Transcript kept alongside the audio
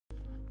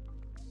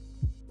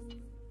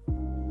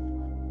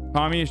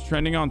Tommy is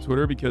trending on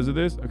Twitter because of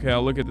this. Okay,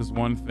 I'll look at this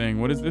one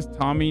thing. What is this?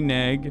 Tommy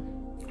Neg.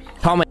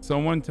 Tommy.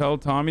 Someone tell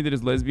Tommy that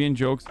his lesbian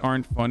jokes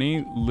aren't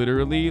funny.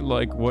 Literally,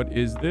 like, what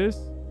is this?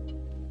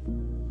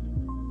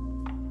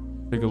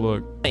 Take a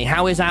look. Hey,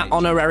 how is that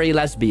honorary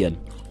lesbian?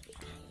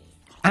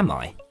 Am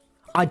I?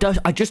 I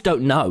just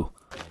don't know.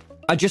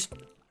 I just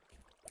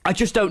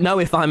don't know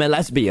if I'm a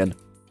lesbian.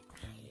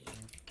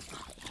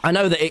 I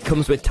know that it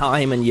comes with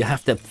time and you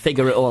have to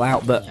figure it all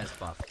out, but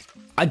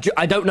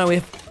I don't know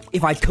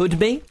if I could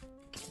be.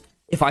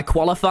 If I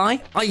qualify.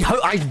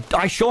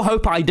 I sure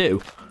hope I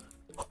do.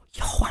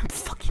 Yo, I'm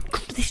fucking...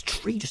 This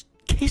tree just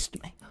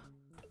kissed me.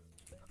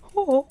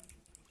 Oh.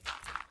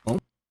 Oh.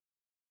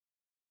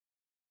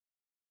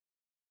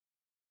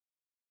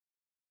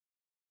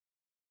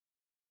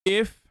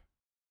 If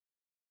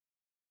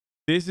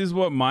this is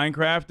what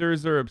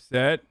Minecrafters are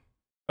upset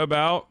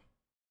about,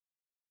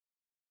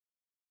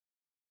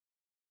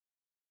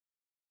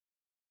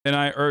 then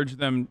I urge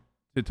them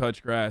to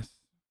touch grass.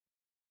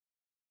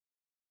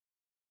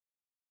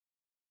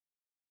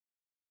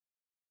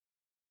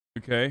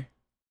 Okay.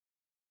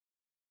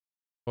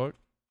 Fuck.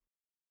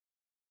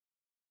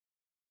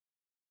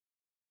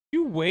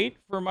 You wait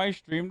for my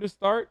stream to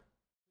start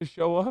to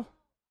show up?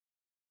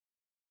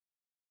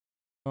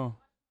 Oh.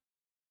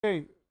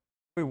 Hey,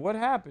 wait, what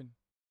happened?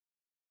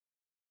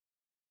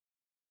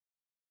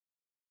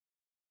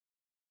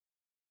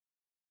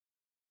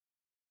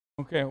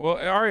 Okay, well,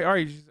 all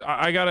right.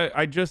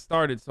 I just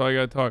started, so I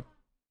gotta talk.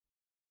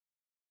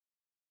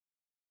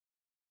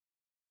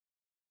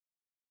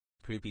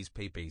 Poopies,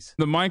 peepees.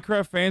 The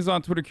Minecraft fans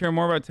on Twitter care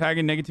more about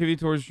tagging negativity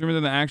towards streamers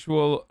than the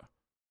actual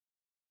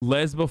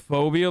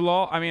lesbophobia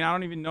law. I mean, I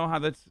don't even know how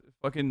that's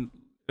fucking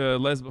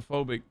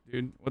lesbophobic,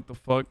 dude. What the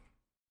fuck?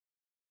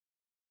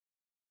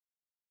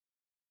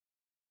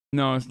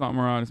 No, it's not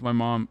Moran. It's my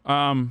mom.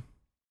 Oh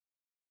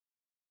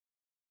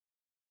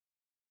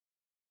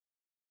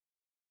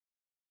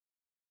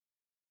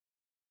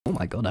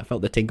my god, I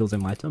felt the tingles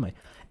in my tummy.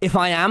 If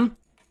I am,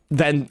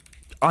 then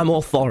I'm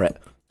all for it.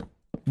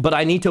 But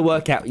I need to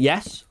work out.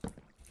 Yes?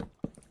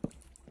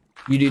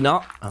 You do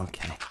not?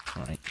 Okay.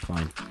 Alright,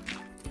 fine.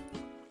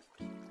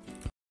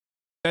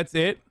 That's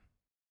it?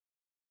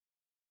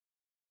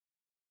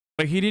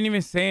 Like, he didn't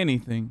even say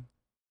anything.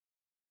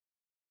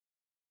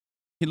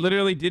 He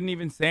literally didn't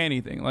even say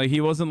anything. Like,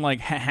 he wasn't like,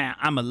 haha,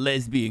 I'm a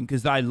lesbian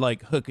because I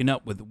like hooking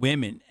up with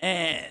women.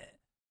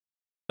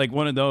 Like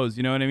one of those,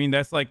 you know what I mean?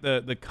 That's like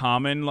the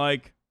common,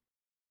 like,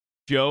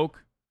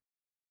 joke,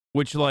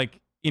 which, like,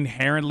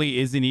 inherently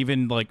isn't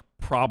even, like,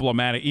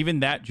 problematic.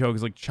 Even that joke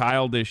is, like,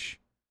 childish.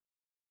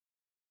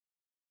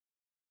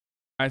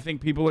 I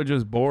think people are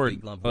just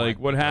bored. Like,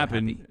 what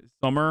happened?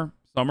 Summer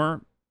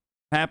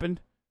happened.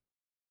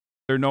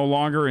 They're no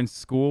longer in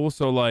school,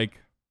 so, like,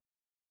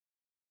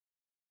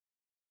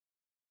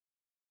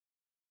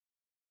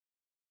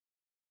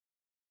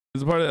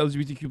 as a part of the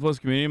LGBTQ plus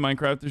community,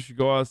 Minecrafters should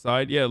go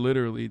outside. Yeah,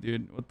 literally,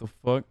 dude. What the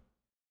fuck?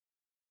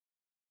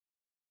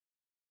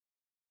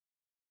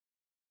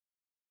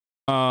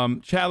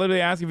 Chat literally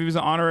asked if he was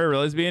an honorary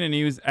lesbian, and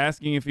he was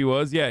asking if he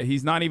was. Yeah,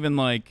 he's not even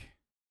like...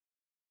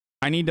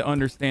 I need to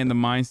understand the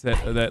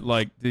mindset that,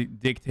 like,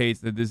 dictates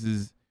that this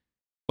is...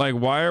 Like,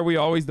 why are we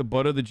always the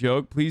butt of the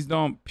joke? Please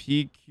don't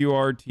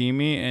PQRT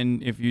me,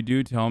 and if you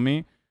do, tell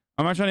me.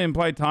 I'm not trying to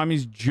imply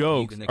Tommy's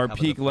jokes are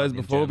peak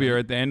lesbophobia or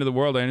at the end of the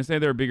world. I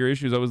understand there are bigger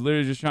issues. I was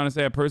literally just trying to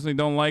say I personally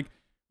don't like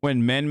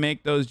when men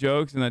make those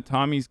jokes, and that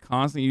Tommy's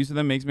constant use of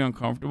them makes me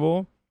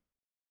uncomfortable.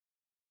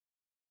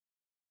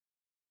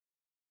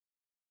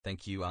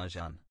 Thank you,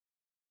 Hasan.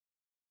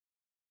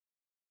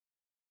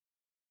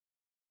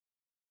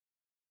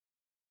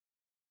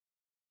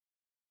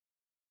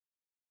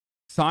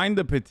 Sign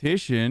the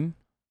petition.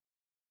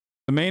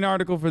 The main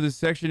article for this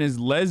section is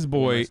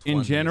lesboy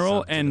in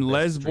general and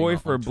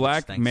lesboy for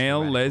black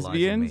male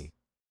lesbians.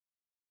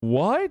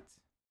 What?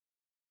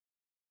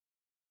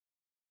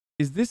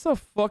 Is this a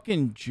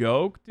fucking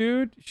joke,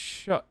 dude?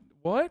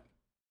 What?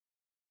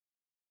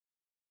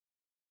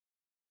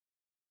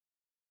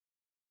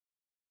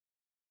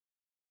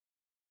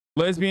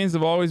 Lesbians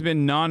have always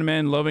been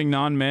non-men loving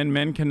non-men.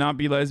 Men cannot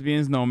be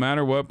lesbians no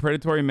matter what.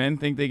 Predatory men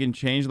think they can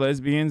change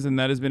lesbians, and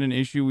that has been an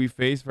issue we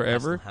face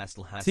forever.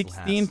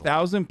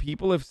 16,000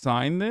 people have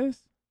signed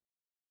this?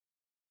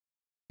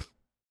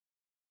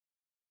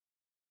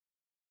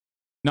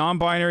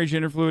 Non-binary,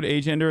 gender fluid,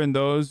 agender, and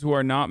those who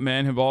are not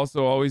men have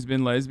also always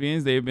been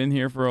lesbians. They've been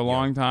here for a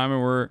long time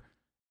and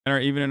are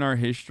even in our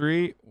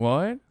history.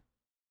 What?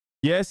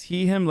 Yes,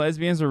 he, him,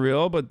 lesbians are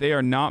real, but they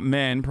are not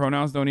men.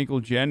 Pronouns don't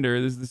equal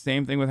gender. This is the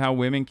same thing with how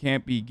women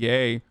can't be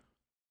gay.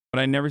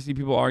 But I never see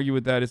people argue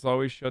with that. It's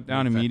always shut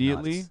down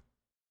immediately.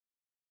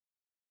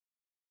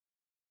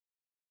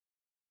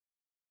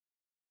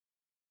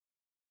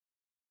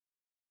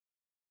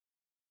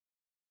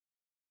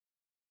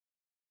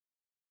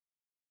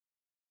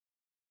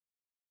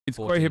 It's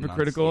quite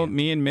hypocritical.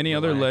 Me and many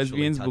other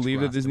lesbians believe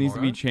that this needs to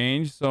be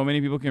changed. So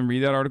many people can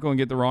read that article and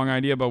get the wrong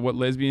idea about what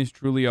lesbians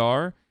truly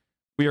are.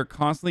 We are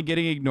constantly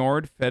getting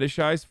ignored,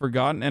 fetishized,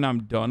 forgotten, and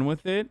I'm done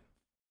with it.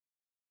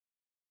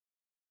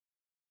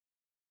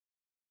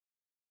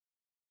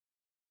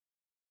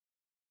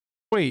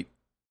 Wait,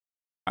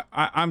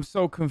 I'm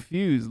so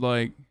confused.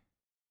 Like,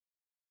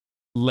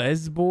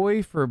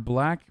 lesboy for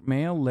black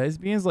male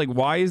lesbians? Like,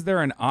 why is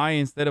there an I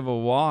instead of a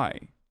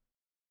Y?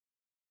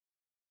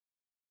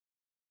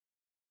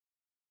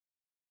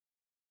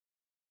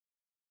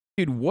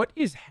 Dude, what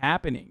is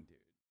happening, dude?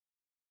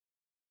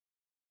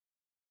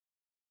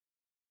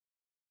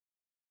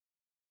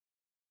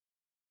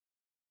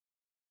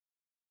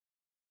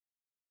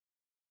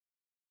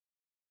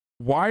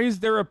 Why is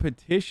there a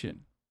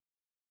petition?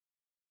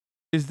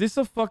 Is this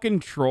a fucking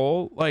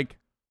troll? Like,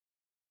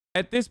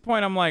 at this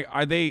point, I'm like,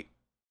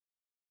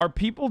 are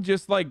people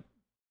just like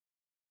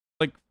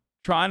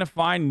trying to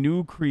find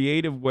new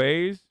creative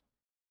ways?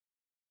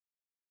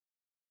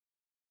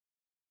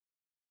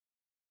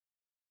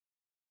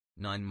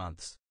 Nine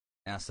months.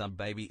 Our sub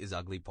baby is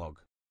ugly pog.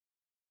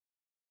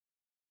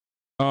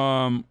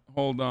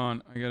 Hold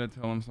on. I gotta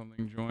tell him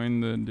something. Join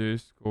the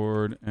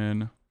Discord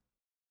and...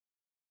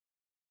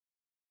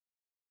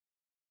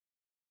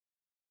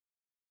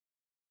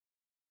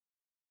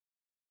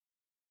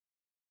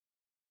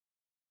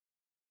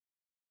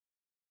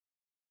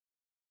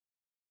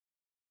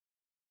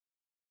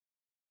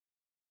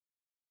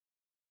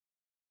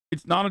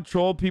 It's not a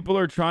troll. People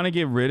are trying to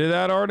get rid of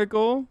that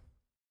article.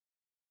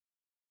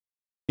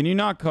 Can you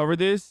not cover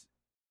this?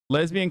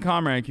 Lesbian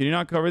comrade, can you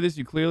not cover this?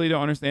 You clearly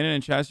don't understand it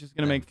and chat's just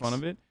going to make fun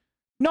of it.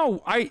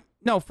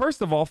 No,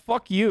 first of all,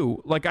 fuck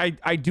you. Like,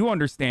 I do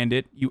understand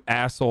it, you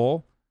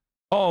asshole.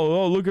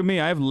 Oh, look at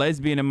me. I have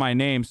lesbian in my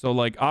name. So,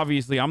 like,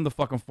 obviously, I'm the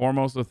fucking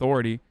foremost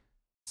authority.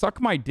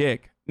 Suck my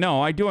dick. No,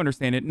 I do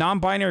understand it.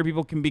 Non-binary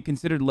people can be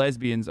considered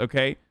lesbians,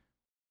 okay?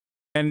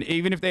 And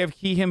even if they have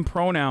he, him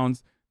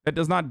pronouns, that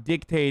does not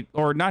dictate,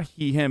 or not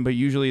he, him, but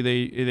usually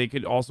they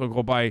could also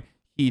go by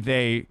he,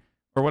 they,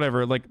 or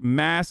whatever, like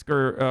mask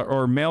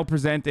or male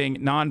presenting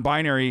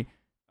non-binary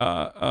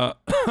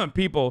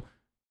people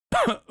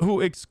who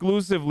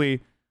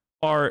exclusively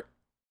are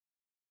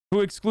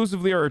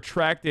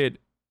attracted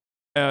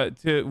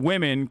to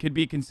women could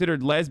be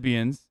considered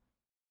lesbians.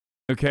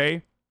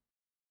 Okay.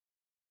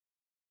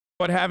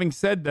 But having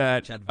said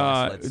that,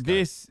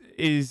 this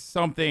is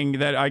something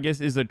that I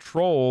guess is a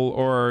troll,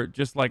 or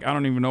just like, I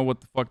don't even know what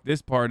the fuck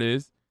this part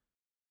is.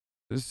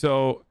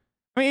 So,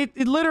 I mean,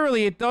 it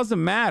literally, it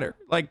doesn't matter.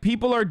 Like,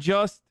 people are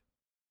just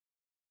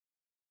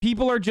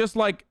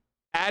like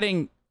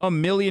adding a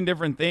million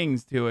different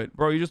things to it.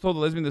 Bro, you just told the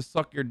lesbian to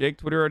suck your dick.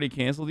 Twitter already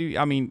canceled you.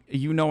 I mean,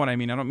 you know what I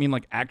mean. I don't mean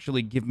like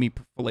actually give me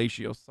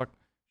fellatio.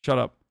 Shut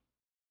up.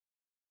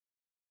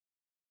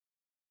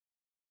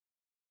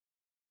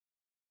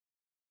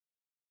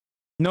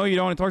 No, you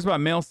don't. It talks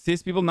about male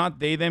cis people, not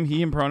they, them,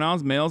 he, him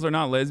pronouns. Males are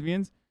not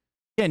lesbians.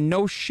 Yeah,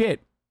 no shit.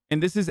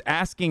 And this is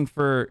asking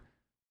for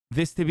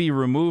this to be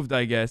removed,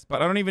 I guess.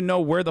 But I don't even know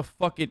where the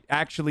fuck it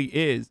actually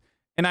is.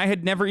 And I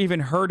had never even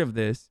heard of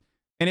this.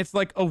 And it's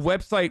like a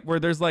website where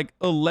there's like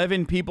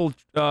 11 people.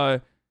 There's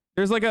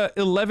like a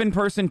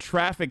 11-person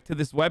traffic to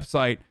this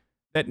website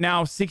that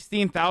now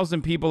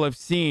 16,000 people have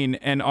seen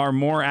and are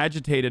more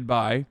agitated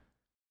by.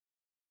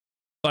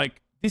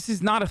 Like, this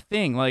is not a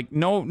thing. Like,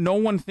 no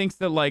one thinks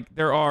that, like,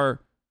 there are...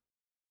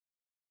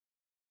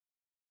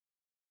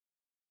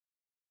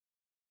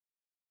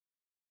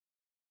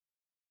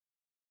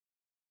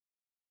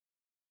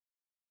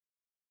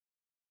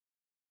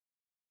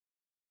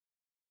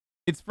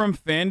 It's from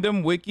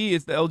Fandom Wiki.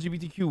 It's the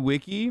LGBTQ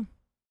Wiki.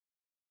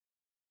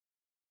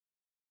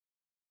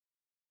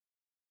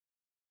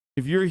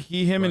 If you're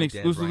he, him, and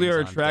exclusively are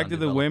attracted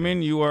to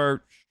women, you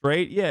are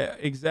straight. Yeah,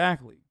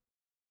 exactly.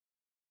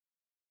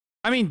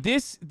 I mean,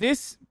 this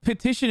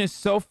petition is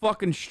so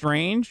fucking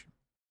strange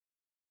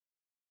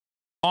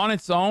on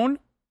its own.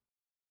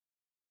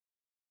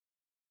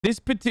 This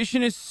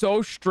petition is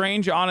so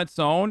strange on its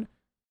own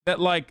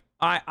that, like,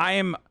 I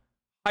am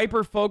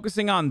hyper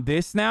focusing on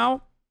this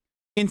now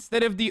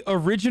instead of the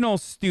original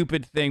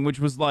stupid thing, which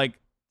was like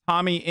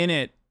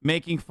TommyInnit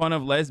making fun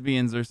of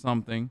lesbians or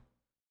something.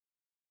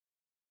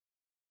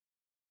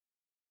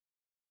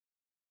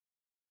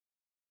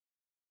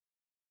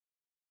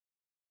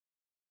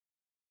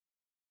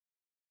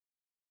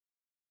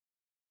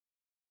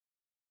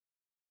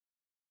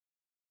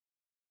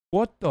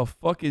 What the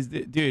fuck is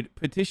this? Dude,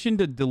 petition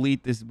to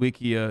delete this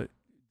Wikia.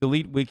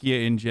 Delete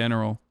Wikia in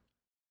general.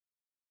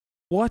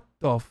 What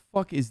the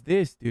fuck is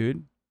this,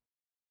 dude?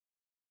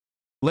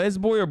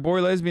 Lesboy or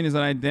boy lesbian is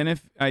an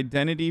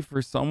identity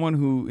for someone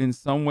who in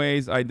some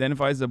ways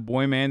identifies as a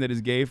boy man that is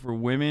gay. For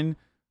women.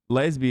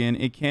 Lesbian,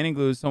 it can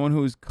include someone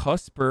who is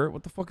cusper.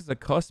 What the fuck is a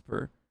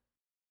cusper?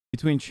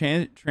 Between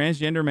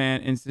transgender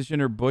man and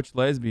cisgender butch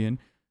lesbian.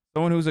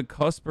 Someone who's a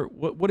cusper.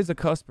 What is a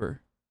cusper?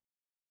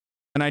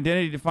 An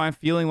identity defined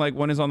feeling like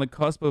one is on the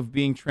cusp of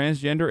being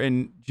transgender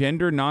and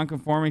gender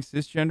non-conforming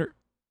cisgender.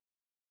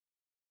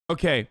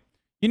 Okay.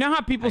 You know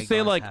how people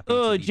say, like,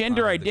 oh,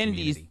 gender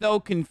identity is so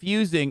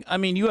confusing. I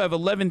mean, you have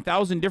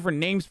 11,000 different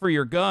names for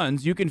your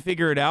guns. You can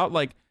figure it out.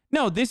 Like,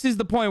 no, this is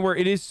the point where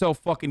it is so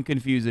fucking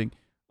confusing.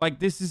 Like,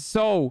 this is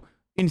so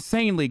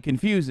insanely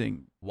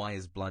confusing. Why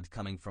is blood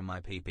coming from my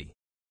pee-pee?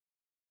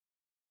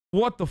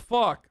 What the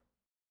fuck?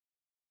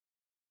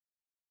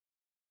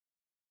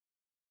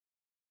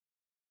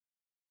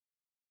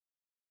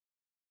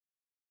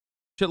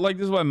 Shit like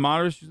this is why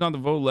moderators choose not to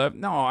vote left.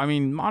 No, I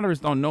mean, moderators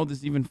don't know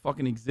this even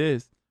fucking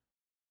exists.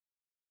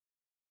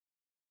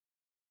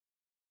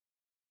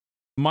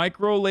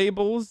 Micro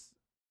labels.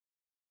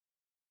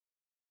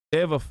 They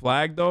have a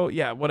flag though.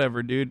 Yeah,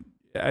 whatever, dude.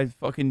 I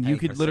fucking you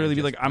could literally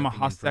be like, I'm a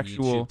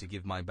homosexual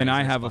and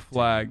I have a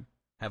flag.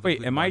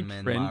 Wait, am I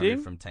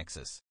trending? From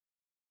Texas.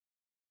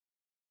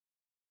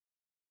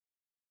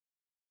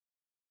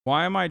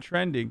 Why am I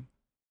trending?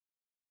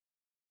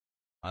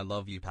 I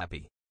love you,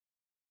 Pappy.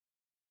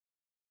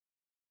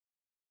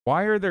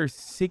 Why are there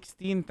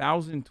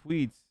 16,000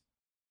 tweets?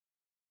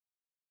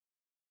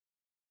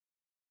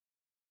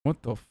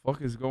 What the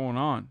fuck is going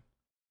on?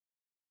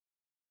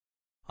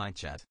 Hi,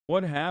 chat.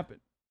 What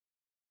happened?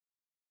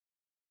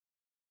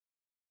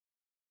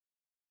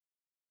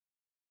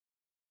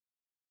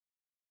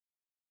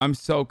 I'm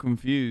so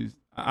confused.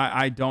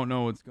 I don't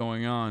know what's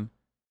going on.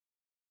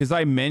 Because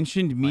I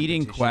mentioned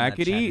meeting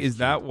Quackity. Is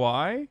that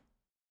why?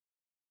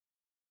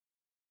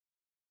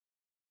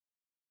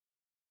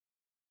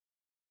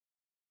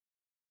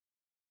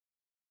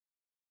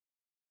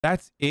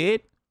 That's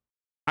it?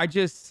 I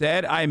just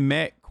said I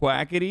met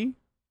Quackity?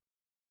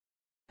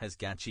 Has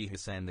Gachi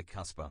Hasan the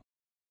Cusper?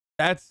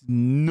 That's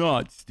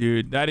nuts,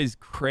 dude. That is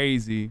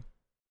crazy.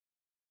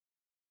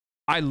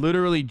 I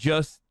literally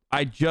just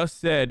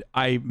said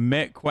I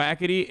met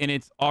Quackity and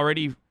it's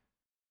already...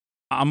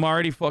 I'm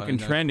already fucking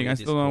trending. I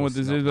still don't know what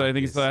this is, but I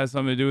think it still has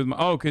something to do with my...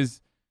 Oh,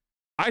 because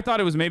I thought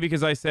it was maybe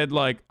because I said,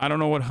 like, I don't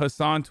know what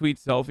Hasan tweet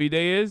selfie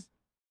day is.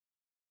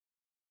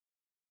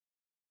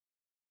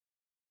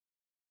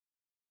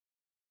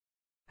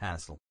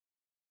 Hassle.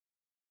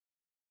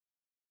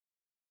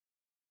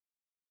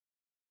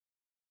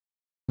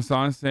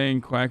 Hasan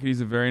saying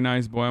Quackity's a very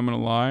nice boy. I'm going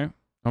to lie.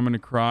 I'm going to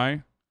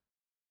cry.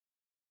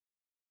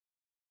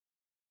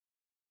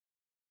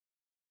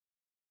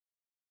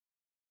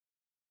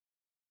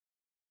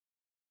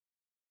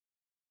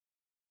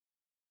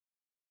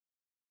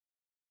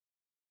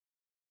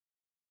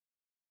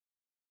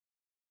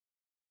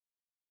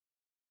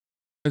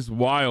 It's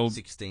wild.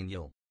 16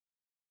 year.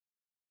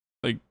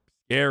 Like,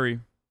 scary.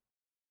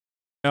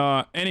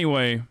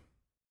 Anyway.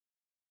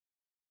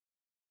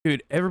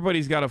 Dude,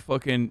 everybody's got to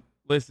fucking...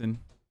 Listen.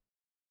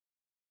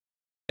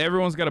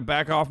 Everyone's got to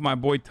back off my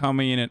boy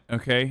TommyInnit,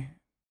 okay?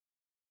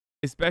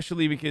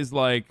 Especially because,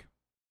 like...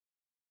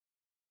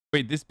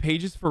 Wait, this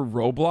page is for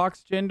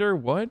Roblox gender?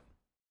 What?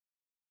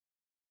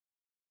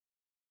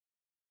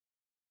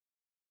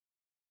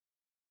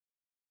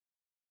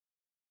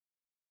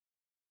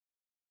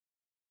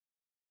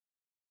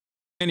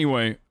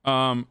 Anyway,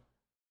 the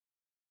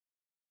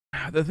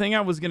thing I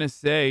was gonna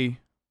say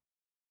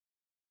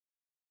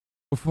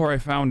before I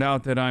found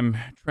out that I'm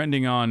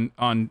trending on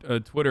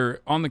Twitter,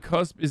 on the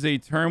cusp is a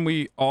term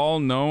we all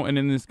know, and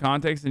in this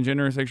context, in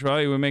gender and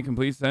sexuality, it would make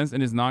complete sense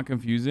and is not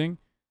confusing.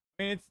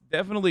 I mean, it's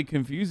definitely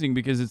confusing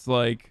because it's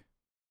like,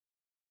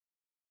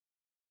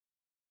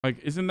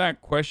 isn't that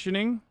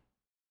questioning?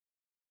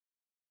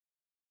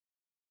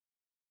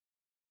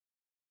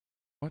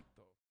 What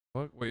the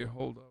fuck? Wait,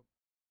 hold up.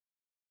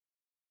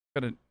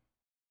 Gotta...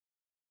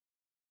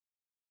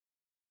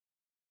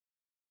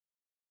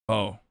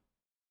 Oh,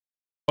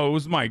 it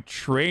was my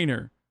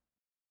trainer.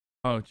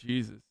 Oh,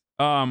 Jesus.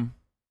 Isn't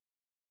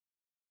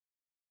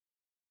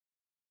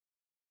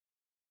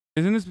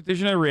this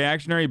petition a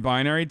reactionary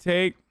binary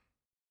take?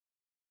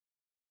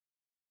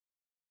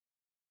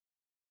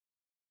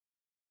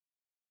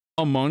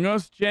 Among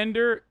Us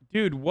gender?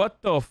 Dude,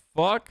 what the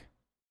fuck?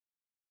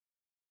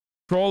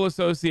 Troll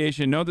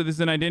Association. Note that this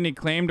is an identity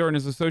claimed or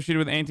is associated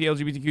with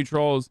anti-LGBTQ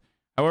trolls.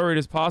 However, it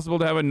is possible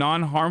to have a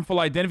non-harmful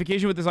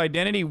identification with this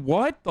identity.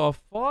 What the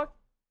fuck?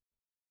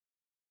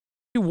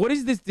 Dude, what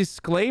is this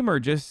disclaimer?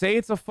 Just say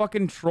it's a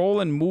fucking troll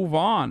and move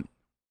on.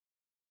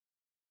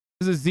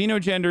 This is a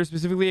xenogender,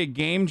 specifically a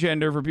game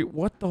gender for people.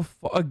 What the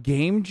fuck? A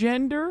game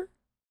gender?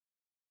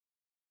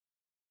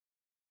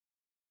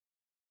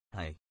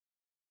 Hey.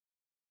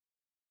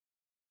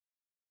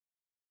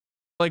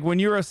 Like when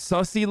you're a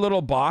sussy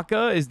little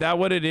baka? Is that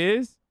what it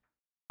is?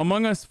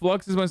 Among Us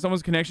flux is when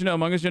someone's connection to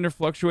Among Us gender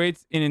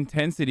fluctuates in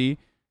intensity.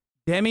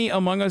 Demi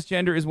Among Us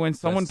gender is when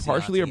someone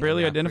partially or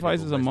barely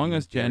identifies as Among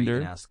Us gender.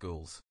 In our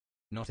schools.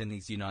 Not in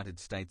these United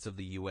States of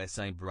the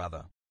USA,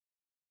 brother.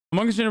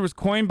 Among Us gender was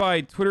coined by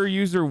Twitter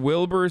user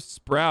Wilbur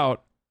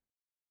Sprout.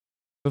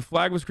 The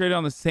flag was created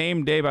on the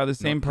same day by the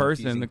same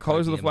person. The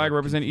colors of the flag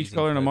represent each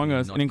color in Among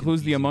Us and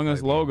includes the Among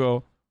Us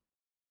logo.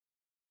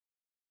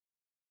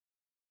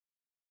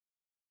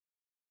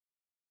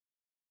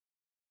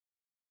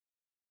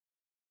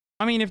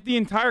 I mean, if the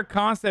entire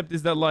concept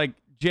is that, like,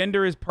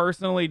 gender is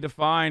personally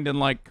defined and,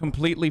 like,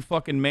 completely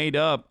fucking made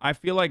up, I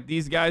feel like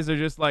these guys are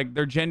just, like,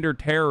 they're gender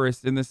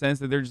terrorists in the sense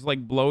that they're just,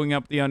 like, blowing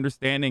up the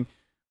understanding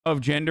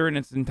of gender in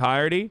its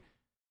entirety.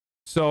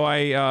 So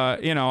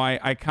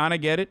I kind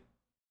of get it.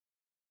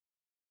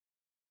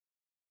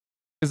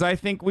 Because I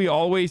think we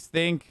always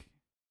think...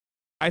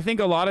 I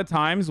think a lot of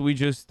times we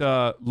just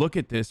look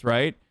at this,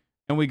 right?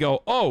 And we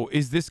go, oh,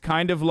 is this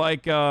kind of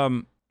like...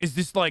 is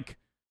this, like,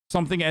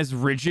 something as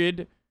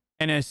rigid...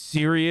 and as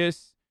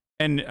serious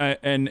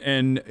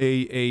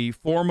a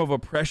form of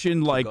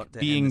oppression like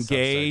being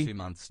gay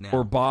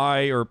or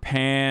bi or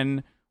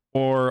pan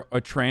or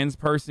a trans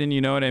person,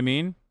 you know what I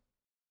mean?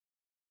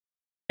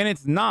 And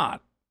it's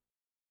not.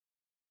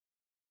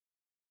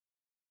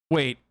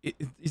 Wait,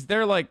 is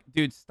there like,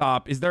 dude,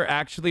 stop. Is there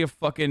actually a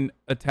fucking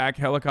attack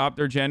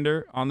helicopter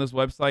gender on this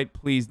website?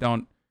 Please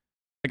don't.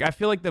 Like, I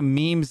feel like the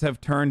memes have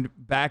turned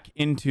back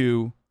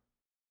into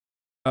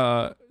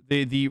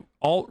the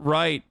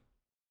alt-right.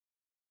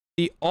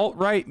 The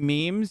alt-right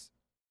memes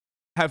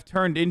have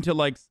turned into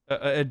like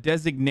a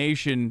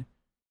designation.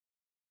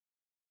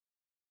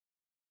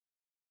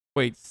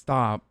 Wait,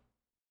 stop.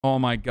 Oh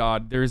my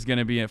god, there's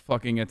gonna be a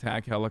fucking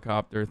attack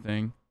helicopter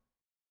thing.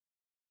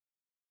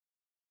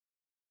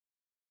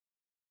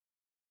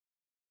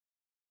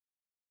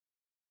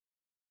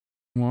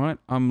 What?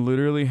 I'm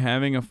literally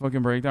having a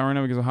fucking breakdown right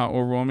now because of how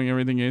overwhelming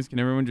everything is. Can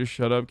everyone just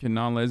shut up? Can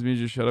non-lesbians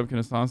just shut up? Can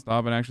Hasan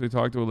stop and actually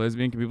talk to a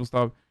lesbian? Can people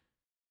stop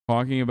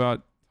talking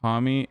about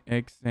Tommy,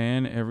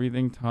 Xan,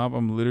 everything top?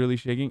 I'm literally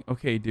shaking.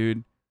 Okay,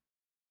 dude.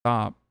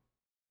 Stop.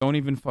 Don't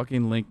even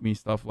fucking link me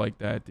stuff like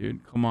that,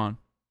 dude. Come on.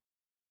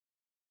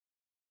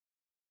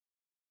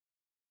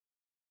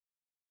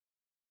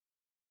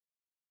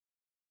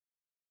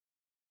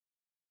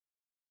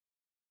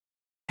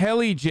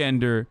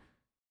 Heligender.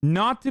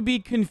 Not to be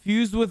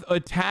confused with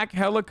attack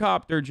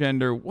helicopter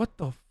gender. What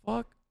the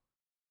fuck?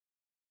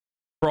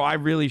 Bro, I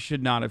really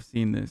should not have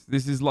seen this.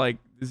 This is like,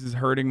 this is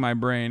hurting my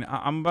brain.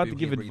 I'm about to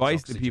give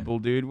advice to people,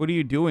 dude. What are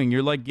you doing?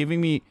 You're like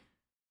giving me...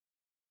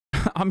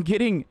 I'm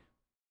getting...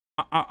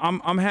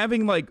 I'm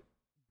having like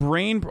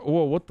brain...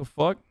 Whoa, what the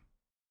fuck?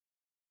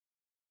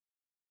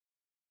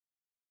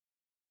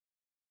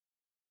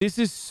 This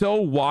is so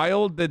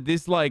wild that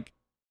this like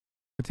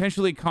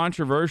potentially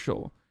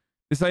controversial.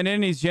 This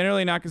identity is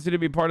generally not considered to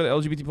be part of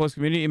the LGBT plus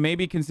community. It may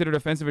be considered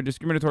offensive or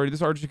discriminatory.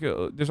 This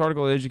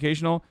article is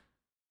educational.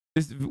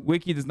 This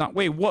wiki does not.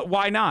 Wait, what?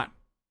 Why not?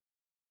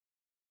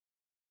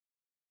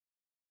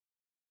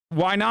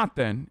 Why not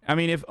then? I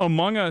mean, if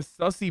Among Us,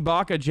 Sussy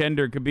Baka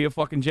gender could be a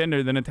fucking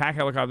gender, then attack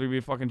helicopter could be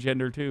a fucking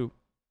gender too.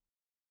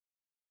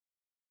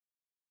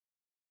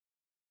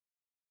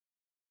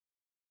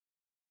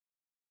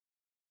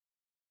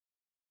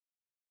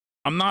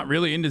 I'm not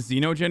really into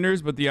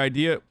xenogenders, but the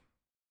idea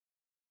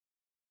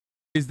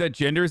is that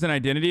gender is an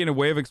identity and a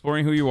way of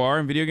exploring who you are,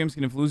 and video games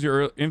can influence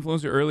your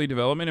early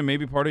development and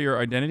maybe part of your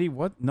identity.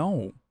 What?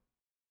 No.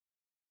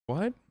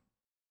 What?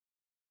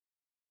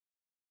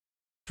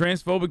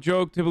 Transphobic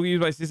joke typically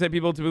used by cishet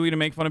people, typically to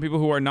make fun of people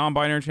who are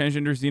non-binary,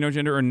 transgender,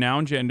 xenogender, or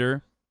noun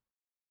gender.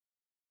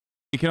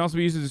 It can also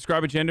be used to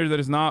describe a gender that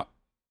is not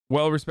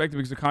well respected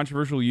because of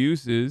controversial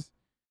uses.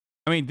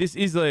 I mean, this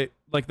is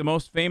like the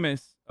most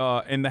famous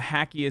and the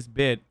hackiest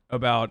bit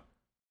about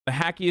the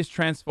hackiest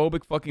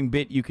transphobic fucking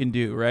bit you can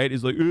do, right?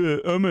 Is like,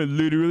 I'm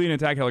literally an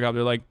attack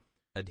helicopter, like,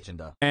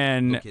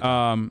 and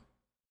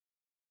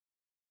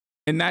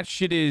that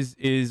shit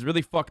is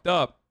really fucked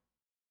up.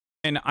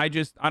 And I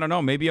don't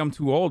know, maybe I'm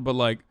too old, but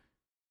like,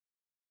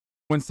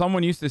 when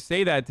someone used to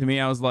say that to me,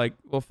 I was like,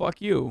 well,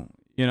 fuck you,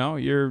 you know,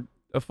 you're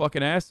a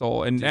fucking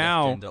asshole. And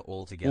now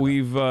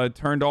we've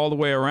turned all the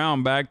way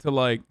around back to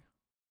like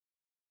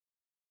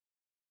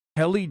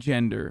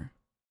heligender.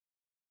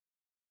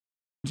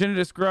 Gender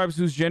describes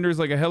whose gender is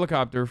like a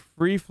helicopter,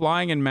 free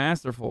flying and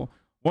masterful.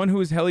 One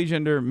who is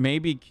heligender may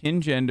be kin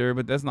gender,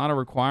 but that's not a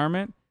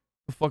requirement.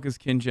 The fuck is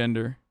kin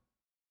gender?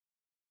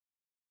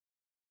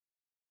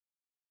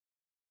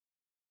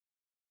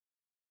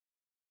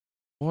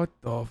 What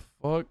the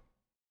fuck?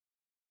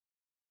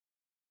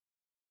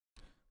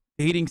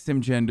 Dating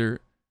sim gender.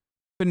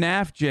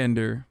 FNAF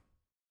gender.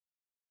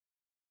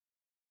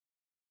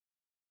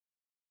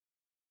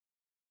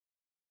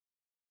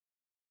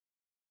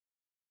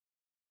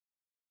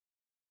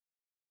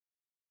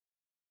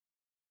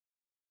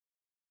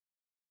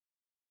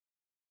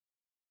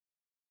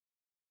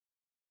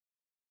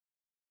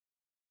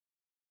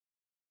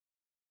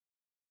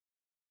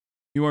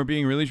 You are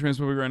being really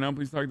transphobic right now.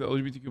 Please talk to the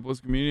LGBTQ plus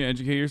community.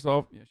 Educate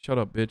yourself. Yeah, shut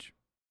up, bitch.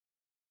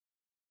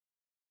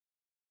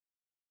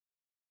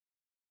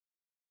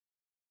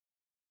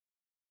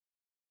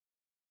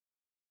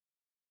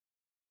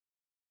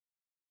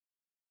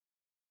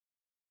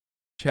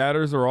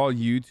 Chatters are all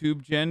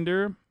YouTube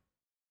gender.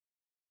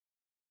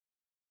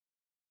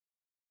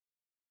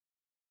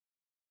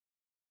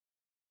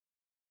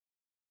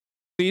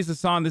 Please,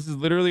 Hasan, this is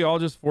literally all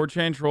just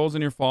 4chan trolls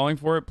and you're falling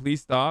for it.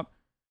 Please stop.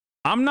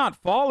 I'm not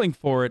falling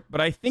for it,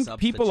 but I think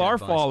people are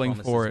falling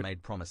for it.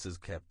 Made, promises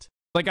kept.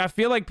 Like, I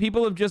feel like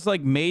people have just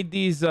like made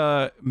these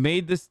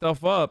made this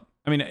stuff up.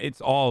 I mean, it's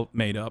all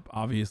made up,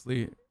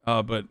 obviously,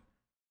 but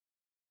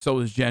so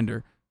is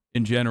gender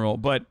in general.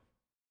 But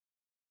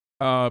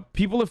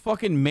people have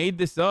fucking made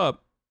this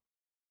up,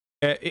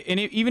 and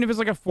even if it's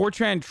like a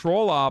 4chan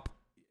troll op,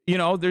 you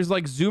know, there's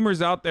like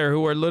Zoomers out there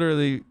who are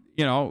literally,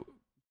 you know,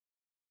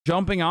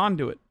 jumping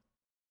onto it.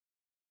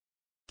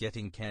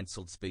 Getting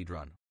cancelled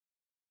speedrun.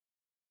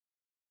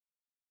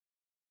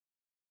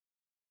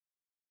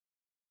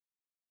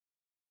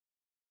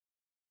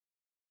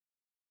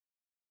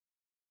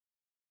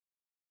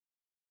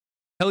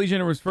 Helly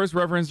gender was first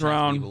referenced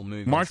around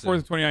March 4th,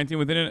 soon. 2019.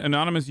 Within an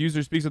anonymous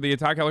user speaks of the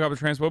attack helicopter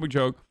transphobic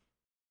joke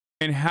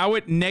and how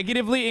it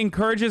negatively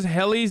encourages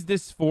Helly's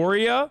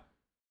dysphoria.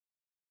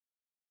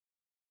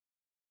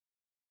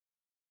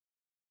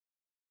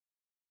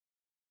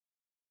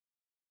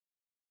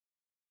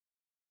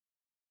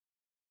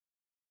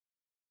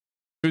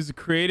 It was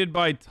created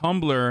by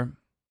Tumblr.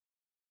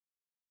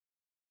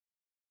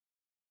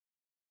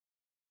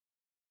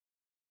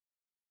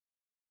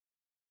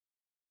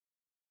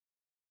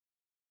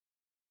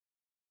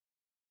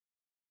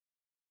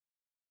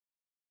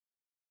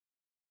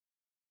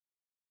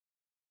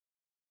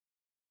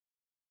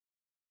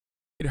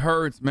 It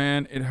hurts,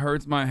 man. It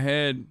hurts my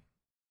head.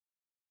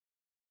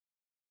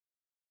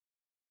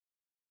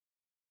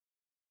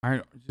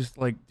 I just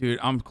like, dude,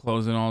 I'm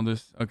closing all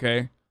this,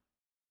 okay?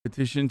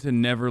 Petition to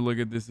never look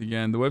at this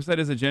again. The website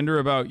is a gender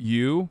about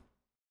you.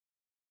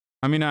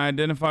 I mean, I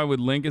identify with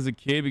Link as a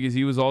kid because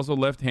he was also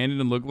left-handed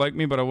and looked like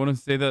me, but I wouldn't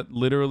say that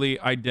literally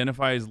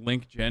identify as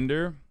Link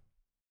gender.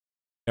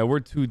 Yeah, we're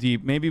too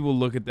deep. Maybe we'll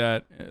look at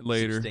that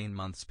later. 16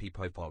 months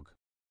Peepopog.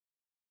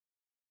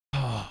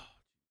 Oh,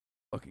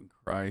 fucking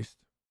Christ.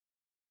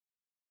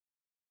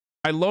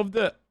 I love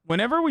the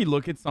whenever we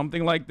look at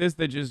something like this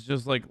that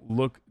just like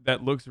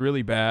looks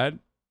really bad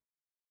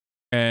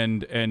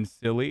and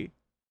silly,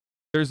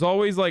 there's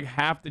always like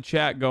half the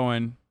chat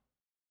going,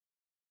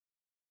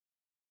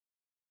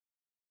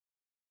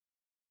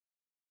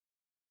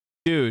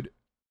 dude,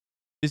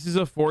 this is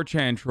a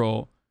 4chan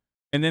troll.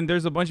 And then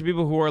there's a bunch of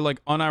people who are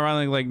like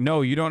unironically like,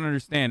 no, you don't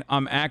understand.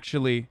 I'm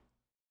actually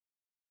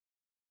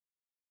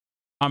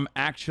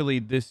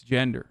this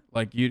gender.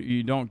 Like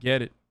you don't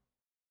get it.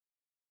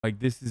 Like,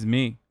 this is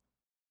me.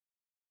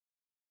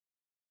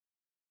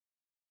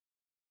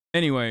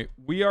 Anyway,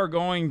 we are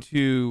going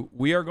to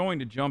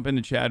jump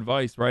into Chad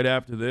Vice right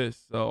after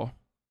this, so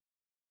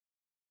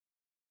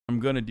I'm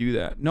gonna do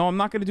that. No, I'm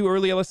not gonna do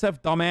early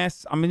LSF,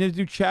 dumbass. I'm gonna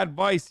do Chad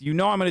Vice. You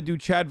know I'm gonna do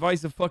Chad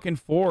Vice at fucking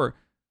 4.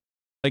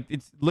 Like,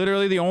 it's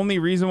literally the only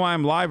reason why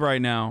I'm live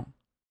right now.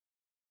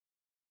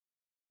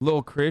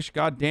 Little Krish,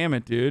 god damn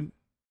it, dude.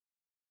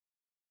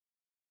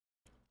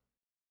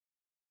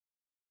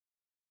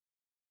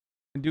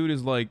 Dude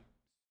is like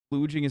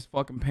splooging his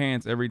fucking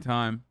pants every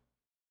time.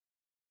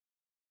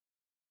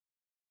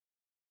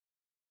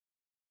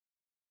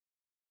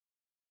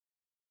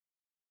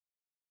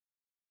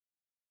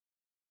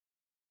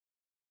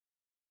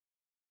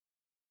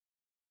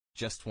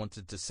 Just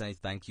wanted to say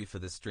thank you for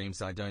the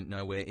streams. I don't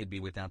know where it'd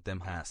be without them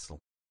hassle.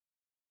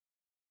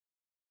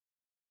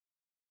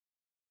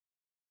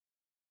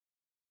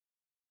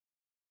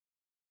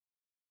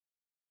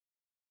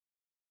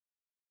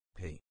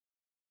 P.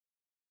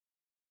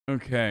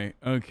 Okay.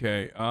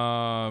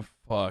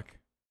 Fuck.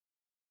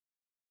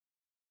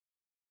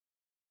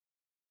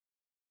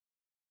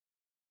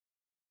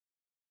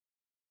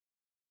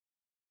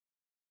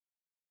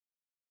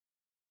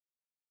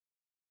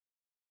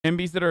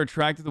 NBs that are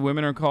attracted to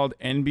women are called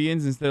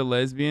NBians instead of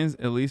lesbians,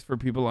 at least for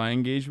people I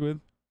engage with.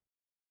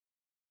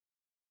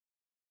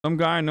 Some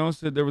guy I know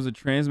said there was a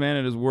trans man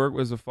at his work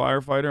was a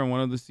firefighter and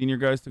one of the senior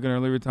guys took an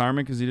early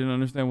retirement because he didn't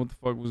understand what the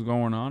fuck was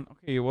going on.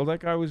 Okay, well, that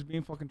guy was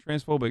being fucking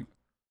transphobic.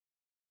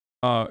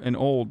 And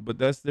old, but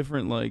that's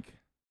different, like...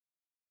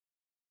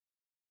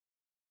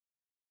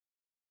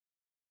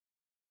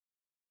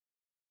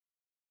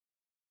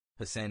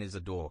 Hasan is a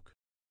dork.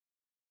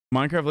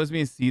 Minecraft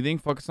lesbian seething?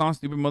 Fuck song,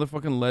 stupid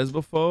motherfucking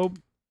lesbophobe.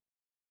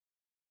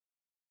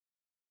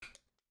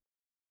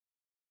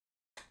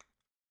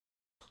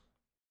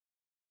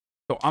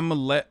 So I'm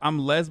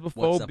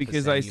lesbophobe up,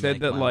 because Hasan? I You said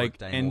make that my like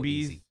workday more NBs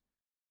easy.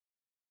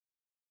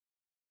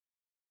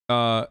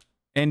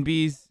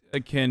 NBs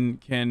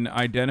can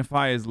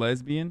identify as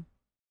lesbian.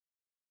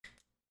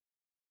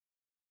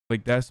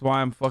 Like that's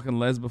why I'm fucking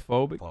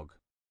lesbophobic. Pog.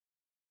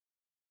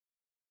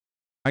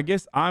 I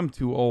guess I'm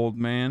too old,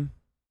 man.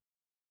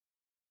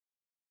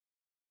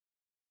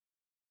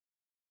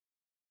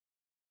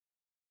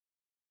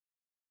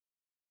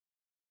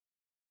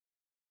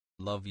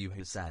 Love you,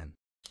 Hasan.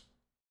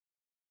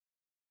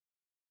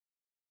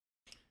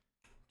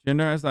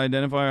 Gender has to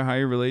identify how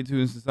you relate to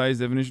in society's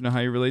definition of how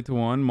you relate to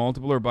one,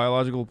 multiple or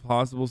biological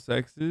possible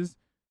sexes.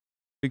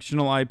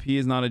 Fictional IP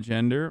is not a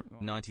gender.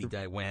 90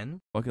 day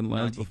when? Fucking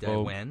 90 day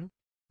lesbophobe. when?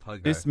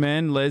 Pogo. Cis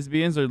men,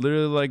 lesbians are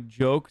literally like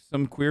jokes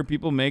some queer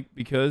people make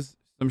because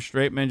some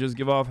straight men just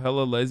give off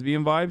hella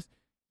lesbian vibes.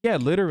 Yeah,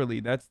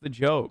 literally, that's the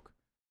joke.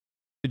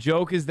 The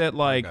joke is that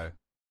like Pogo.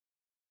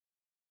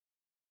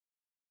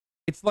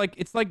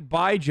 it's like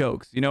bi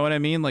jokes, you know what I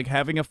mean? Like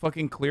having a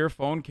fucking clear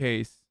phone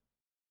case.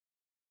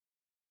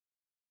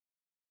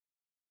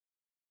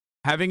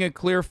 Having a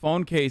clear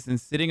phone case and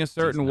sitting a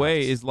certain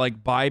way is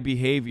like bi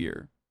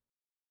behavior.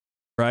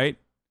 Right?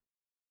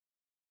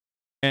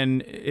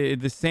 And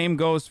the same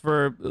goes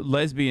for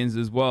lesbians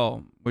as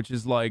well, which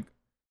is like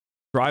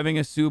driving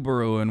a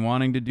Subaru and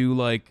wanting to do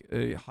like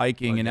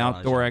hiking and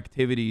outdoor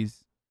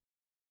activities.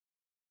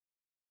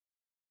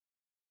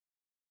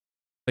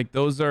 Like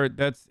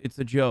it's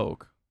a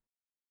joke.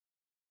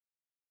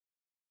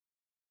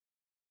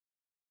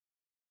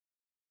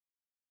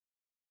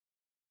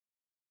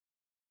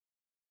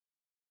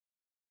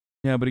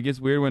 Yeah, but it gets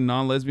weird when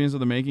non-lesbians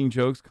are making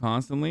jokes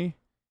constantly.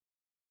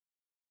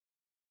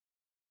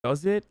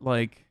 Does it?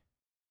 Like,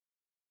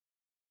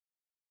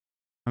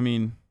 I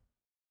mean,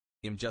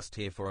 I'm just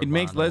here for a it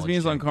makes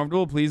lesbians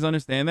uncomfortable. Please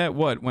understand that.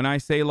 What? When I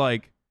say,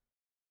 like,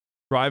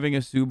 driving a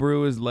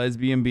Subaru is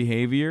lesbian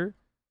behavior?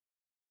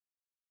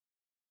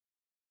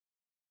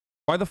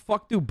 Why the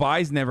fuck do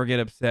bis never get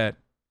upset?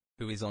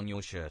 Who is on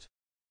your shirt?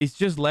 It's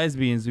just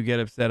lesbians who get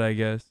upset, I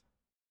guess.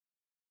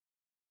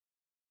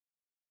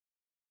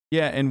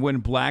 Yeah, and when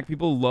black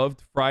people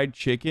loved fried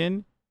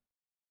chicken,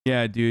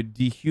 yeah, dude,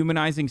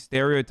 dehumanizing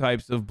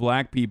stereotypes of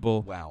black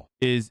people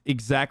is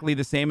exactly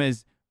the same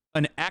as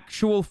an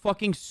actual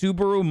fucking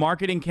Subaru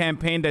marketing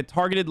campaign that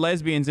targeted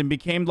lesbians and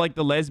became like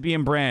the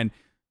lesbian brand.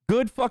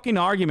 Good fucking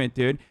argument,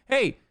 dude.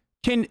 Hey,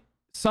 can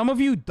some of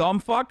you dumb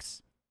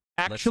fucks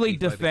actually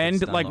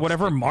defend like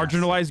whatever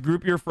marginalized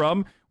group you're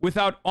from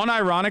without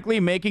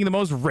unironically making the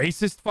most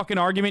racist fucking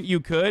argument you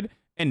could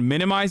and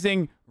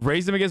minimizing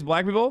racism against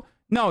black people?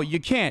 No, you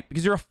can't,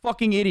 because you're a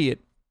fucking idiot.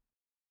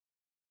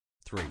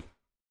 3.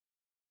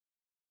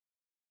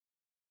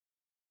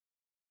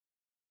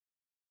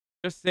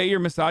 Just say you're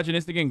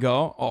misogynistic and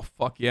go. Oh,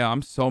 fuck yeah,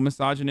 I'm so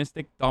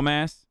misogynistic,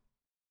 dumbass.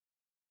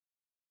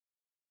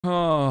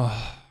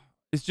 Oh,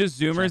 it's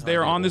just Zoomers. They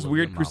are on this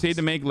weird crusade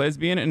to make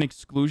lesbian an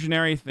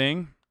exclusionary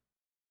thing.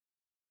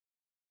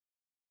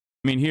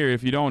 I mean, here,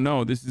 if you don't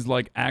know, this is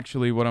like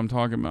actually what I'm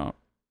talking about.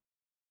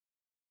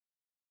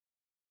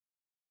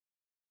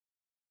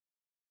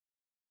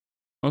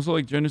 Also,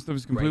 like, gender stuff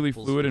is completely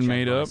fluid and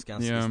made up.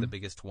 Yeah. Is the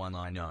biggest one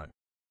I know.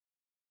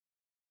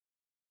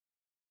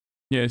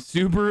 Yeah,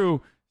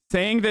 Subaru.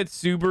 Saying that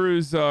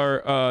Subarus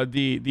are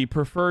the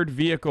preferred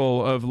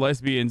vehicle of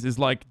lesbians is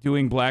like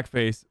doing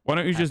blackface. Why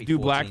don't you just do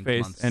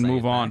blackface and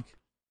move on?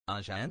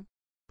 Arjan,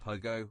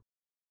 Pogo.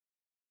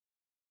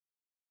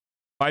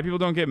 Why people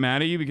don't get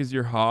mad at you because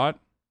you're hot?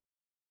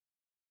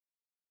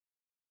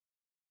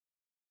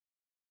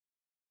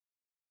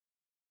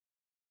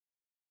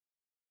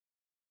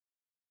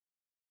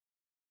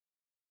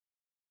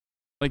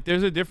 Like,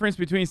 there's a difference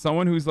between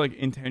someone who's like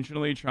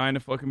intentionally trying to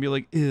fucking be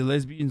like,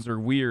 lesbians are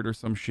weird or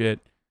some shit,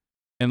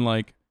 and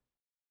like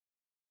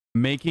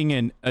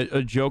making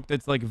a joke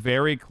that's like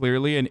very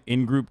clearly an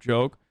in-group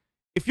joke.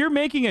 If you're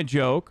making a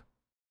joke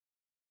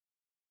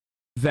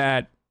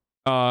that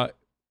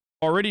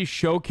already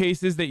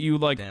showcases that you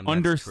like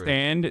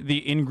understand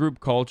the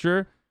in-group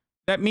culture,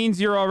 that means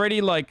you're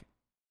already like,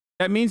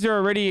 that means you're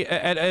already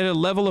at a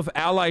level of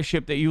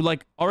allyship that you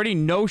like already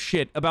know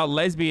shit about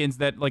lesbians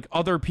that like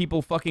other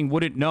people fucking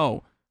wouldn't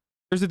know.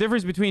 There's a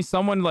difference between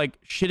someone like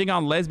shitting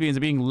on lesbians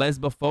and being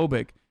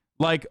lesbophobic.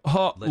 Like,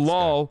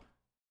 lol,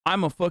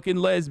 I'm a fucking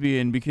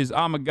lesbian because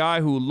I'm a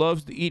guy who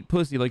loves to eat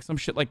pussy. Like, some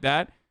shit like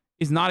that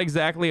is not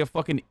exactly a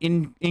fucking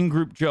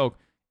in-group joke.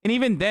 And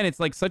even then, it's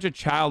like such a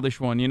childish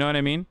one. You know what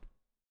I mean?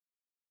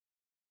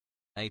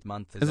 8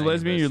 months. As a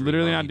lesbian, you're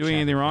literally not doing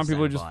anything wrong.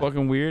 People are just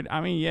fucking weird. I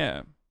mean,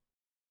 yeah.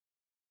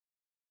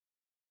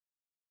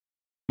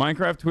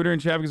 Minecraft, Twitter,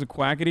 and chat because of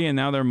Quackity, and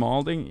now they're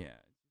malding. Yeah.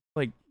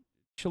 Like,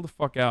 chill the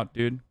fuck out,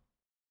 dude.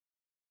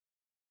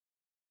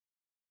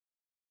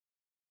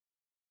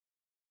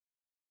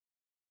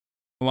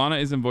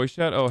 Alana is in voice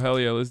chat? Oh, hell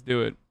yeah, let's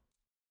do it.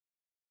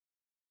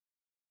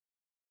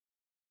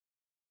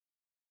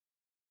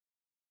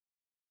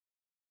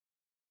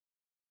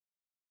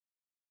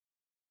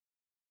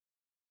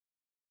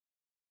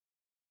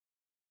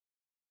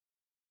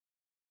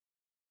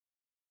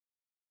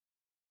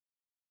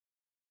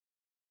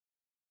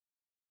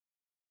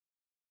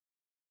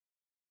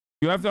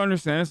 You have to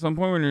understand at some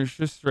point when you're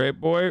just straight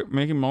boy,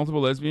 making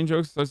multiple lesbian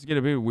jokes starts to get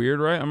a bit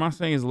weird, right? I'm not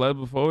saying it's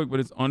lesbophobic, but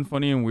it's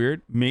unfunny and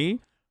weird. Me?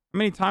 How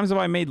many times have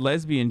I made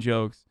lesbian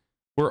jokes?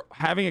 We're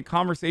having a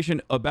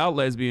conversation about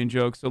lesbian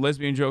jokes, so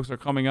lesbian jokes are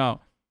coming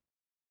out.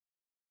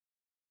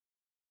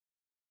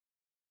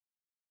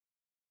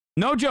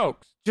 No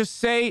jokes. Just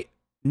say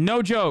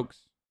no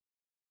jokes.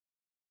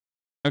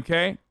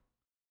 Okay?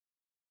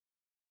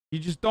 You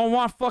just don't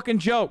want fucking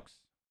jokes.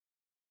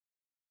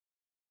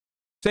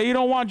 Say you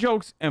don't want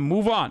jokes and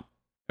move on.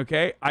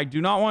 Okay? I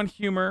do not want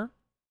humor.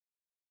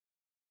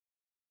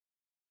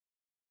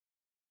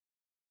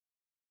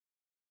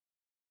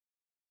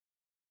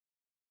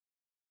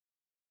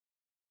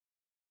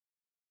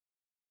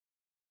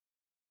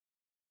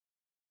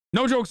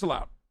 No jokes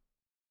allowed.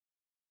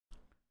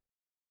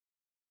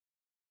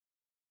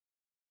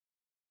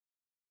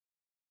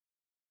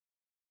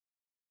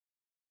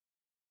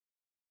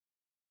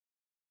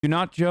 Do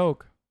not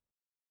joke.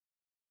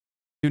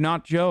 Do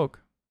not joke.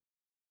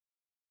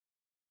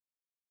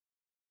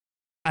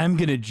 I'm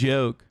gonna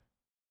joke.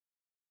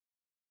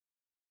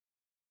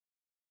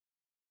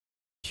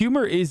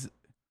 Humor is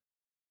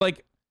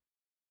like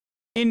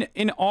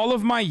in all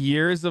of my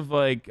years of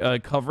like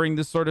covering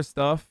this sort of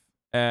stuff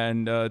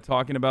and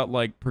talking about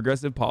like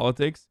progressive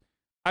politics,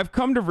 I've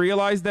come to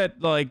realize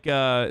that like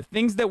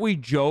things that we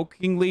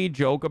jokingly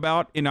joke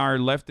about in our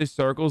leftist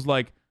circles,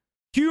 like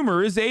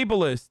humor is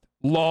ableist,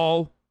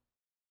 lol.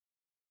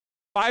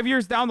 5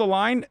 years down the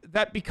line,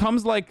 that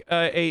becomes like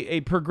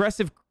a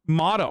progressive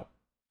motto.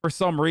 for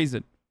some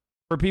reason.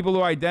 For people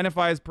who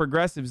identify as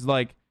progressives,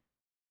 like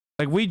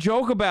we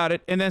joke about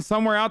it, and then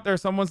somewhere out there,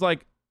 someone's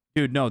like,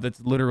 dude, no,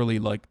 that's literally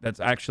like, that's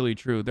actually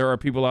true. There are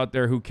people out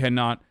there who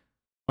cannot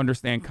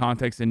understand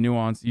context and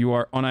nuance. You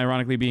are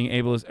unironically being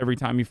ableist every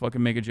time you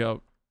fucking make a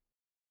joke.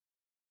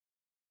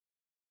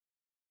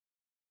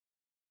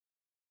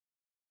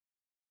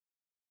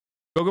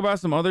 Joke about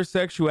some other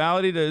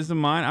sexuality that isn't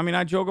mine. I mean,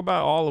 I joke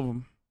about all of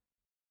them.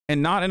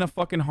 And not in a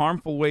fucking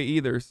harmful way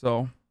either,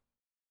 so.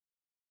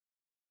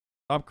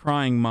 Stop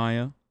crying,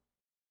 Maya.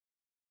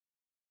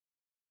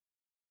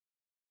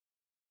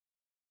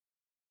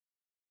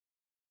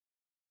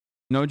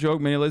 No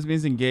joke, many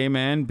lesbians and gay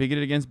men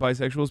bigoted against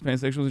bisexuals,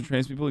 pansexuals, and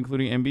trans people,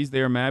 including MBs.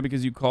 They are mad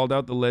because you called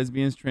out the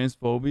lesbians'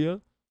 transphobia.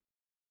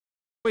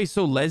 Wait,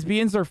 so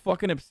lesbians are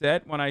fucking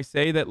upset when I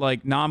say that,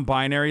 like,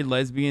 non-binary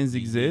lesbians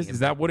exist? Is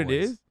that what it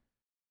is?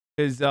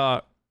 Because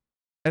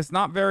that's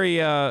not very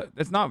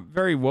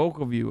woke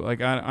of you.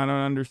 Like, I don't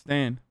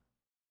understand.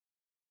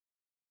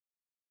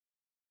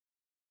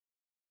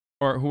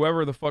 Or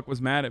whoever the fuck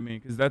was mad at me,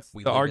 because that's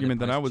the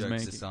argument that I was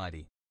making.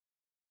 Society.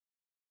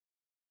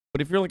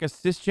 But if you're like a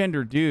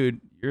cisgender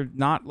dude, you're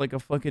not like a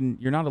fucking,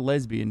 you're not a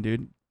lesbian,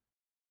 dude.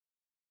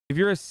 If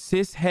you're a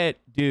cishet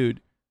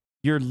dude,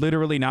 you're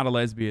literally not a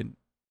lesbian.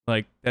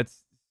 Like,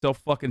 that's so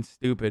fucking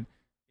stupid.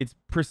 It's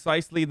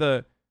precisely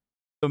the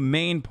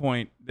main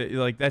point that,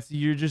 like, that's,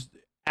 you're just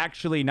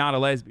actually not a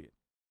lesbian.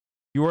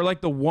 You are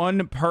like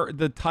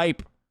the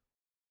type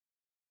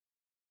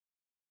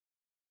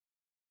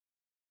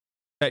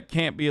that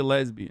can't be a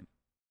lesbian.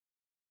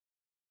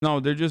 No,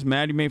 they're just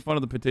mad you made fun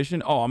of the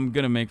petition. Oh, I'm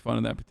gonna make fun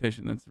of that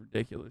petition. That's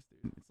ridiculous,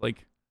 dude. It's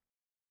like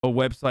a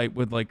website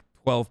with like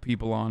 12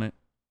 people on it.